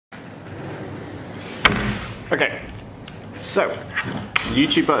Okay, so the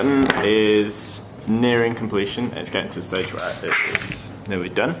YouTube button is nearing completion. It's getting to the stage where it is nearly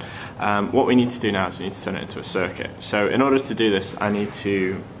done. What we need to do now is we need to turn it into a circuit. So in order to do this, I need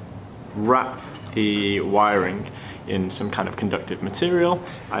to wrap the wiring in some kind of conductive material.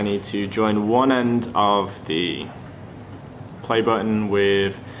 I need to join one end of the play button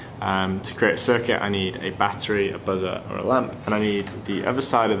with, to create a circuit, I need a battery, a buzzer, or a lamp, and I need the other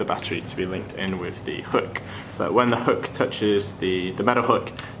side of the battery to be linked in with the hook, so that when the hook touches the metal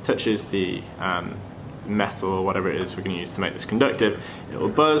hook touches the metal or whatever it is we're going to use to make this conductive, it will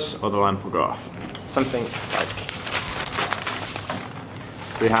buzz or the lamp will go off. Something like this.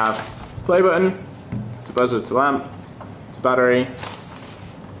 So we have play button, to buzzer, to lamp, to battery,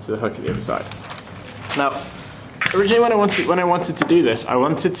 to the hook at the other side. Now, originally when I wanted to do this, I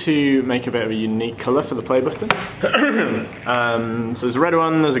wanted to make a bit of a unique colour for the play button. So there's a red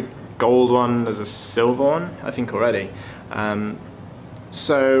one, there's a gold one, there's a silver one, I think already.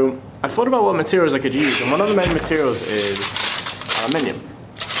 So I thought about what materials I could use, and one of the main materials is aluminium.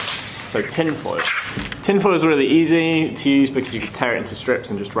 So tin foil. Tin foil is really easy to use because you could tear it into strips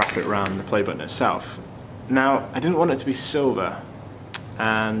and just wrap it around the play button itself. Now, I didn't want it to be silver,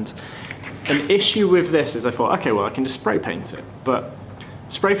 and an issue with this is I thought, okay, well I can just spray paint it, but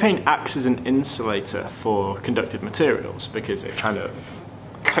spray paint acts as an insulator for conductive materials because it kind of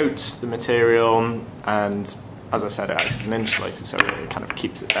coats the material, and as I said, it acts as an insulator, so it kind of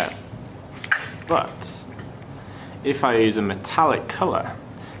keeps it there. But if I use a metallic colour,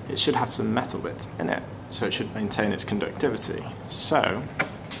 it should have some metal bits in it, so it should maintain its conductivity. So,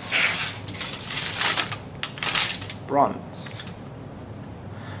 bronze.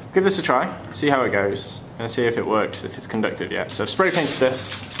 Give this a try, see how it goes, and see if it works, if it's conductive yet. So spray paint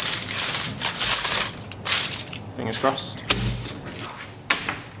this, fingers crossed,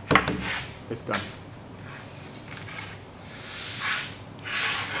 it's done.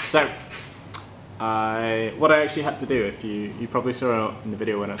 So, what I actually had to do, if you probably saw it in the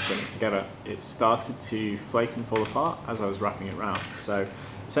video when I was putting it together, it started to flake and fall apart as I was wrapping it around. So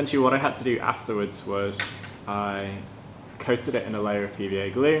essentially what I had to do afterwards was I coated it in a layer of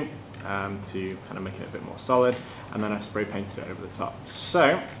PVA glue to kind of make it a bit more solid, and then I spray painted it over the top.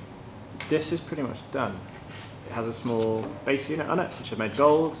 So this is pretty much done. It has a small base unit on it, which I made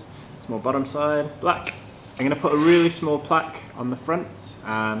gold, small bottom side, black. I'm going to put a really small plaque on the front,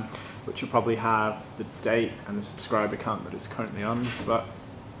 which will probably have the date and the subscriber count that it's currently on, but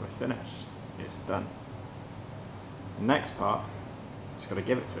we're finished. It's done. The next part, just got to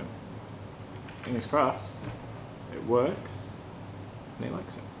give it to him. Fingers crossed. It works, and he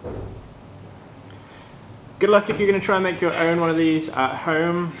likes it. Good luck if you're going to try and make your own one of these at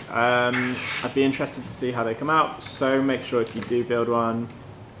home. I'd be interested to see how they come out, so make sure if you do build one,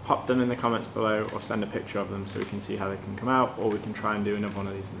 pop them in the comments below or send a picture of them so we can see how they can come out, or we can try and do another one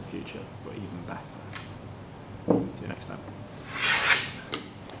of these in the future, but even better. See you next time.